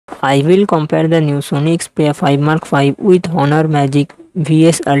I will compare the new Sony Xperia 5 Mark 5 with Honor Magic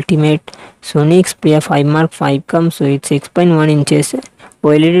VS Ultimate. Sony Xperia 5 Mark 5 comes with 6.1 inches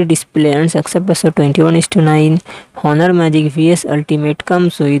OLED display and success ratio 21:9. Honor Magic VS Ultimate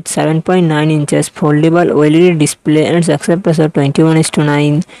comes with 7.9 inches foldable OLED display and success ratio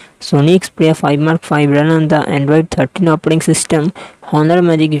 21:9. Sony Xperia 5 Mark 5 run on the Android 13 operating system. Honor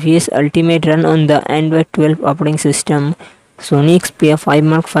Magic VS Ultimate run on the Android 12 operating system. Sony Xperia 5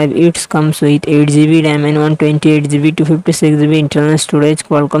 Mark 5 it comes with 8GB RAM and 128GB to 56GB internal storage,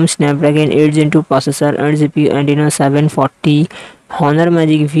 Qualcomm Snapdragon 8 Gen 2 processor and GPU Adreno 740. Honor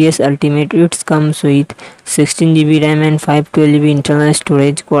Magic VS Ultimate it comes with 16GB RAM and 512GB internal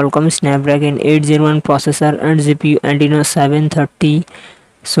storage, Qualcomm Snapdragon 801 processor and GPU Adreno 730.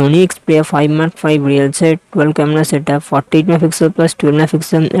 Sony Xperia 5 Mark 5 real set 12 camera setup, 48 megapixel plus 12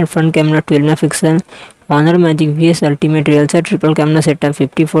 megapixel and front camera 12 megapixel. Honor Magic VS Ultimate real set triple camera setup,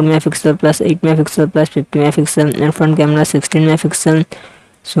 54 megapixel plus 8 megapixel plus 50 megapixel and front camera 16 megapixel.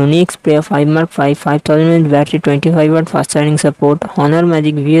 Sony Xperia 5 Mark 5 5000 mAh battery, 25W fast charging support. Honor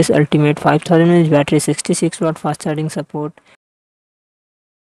Magic VS Ultimate 5000 mAh battery, 66W fast charging support.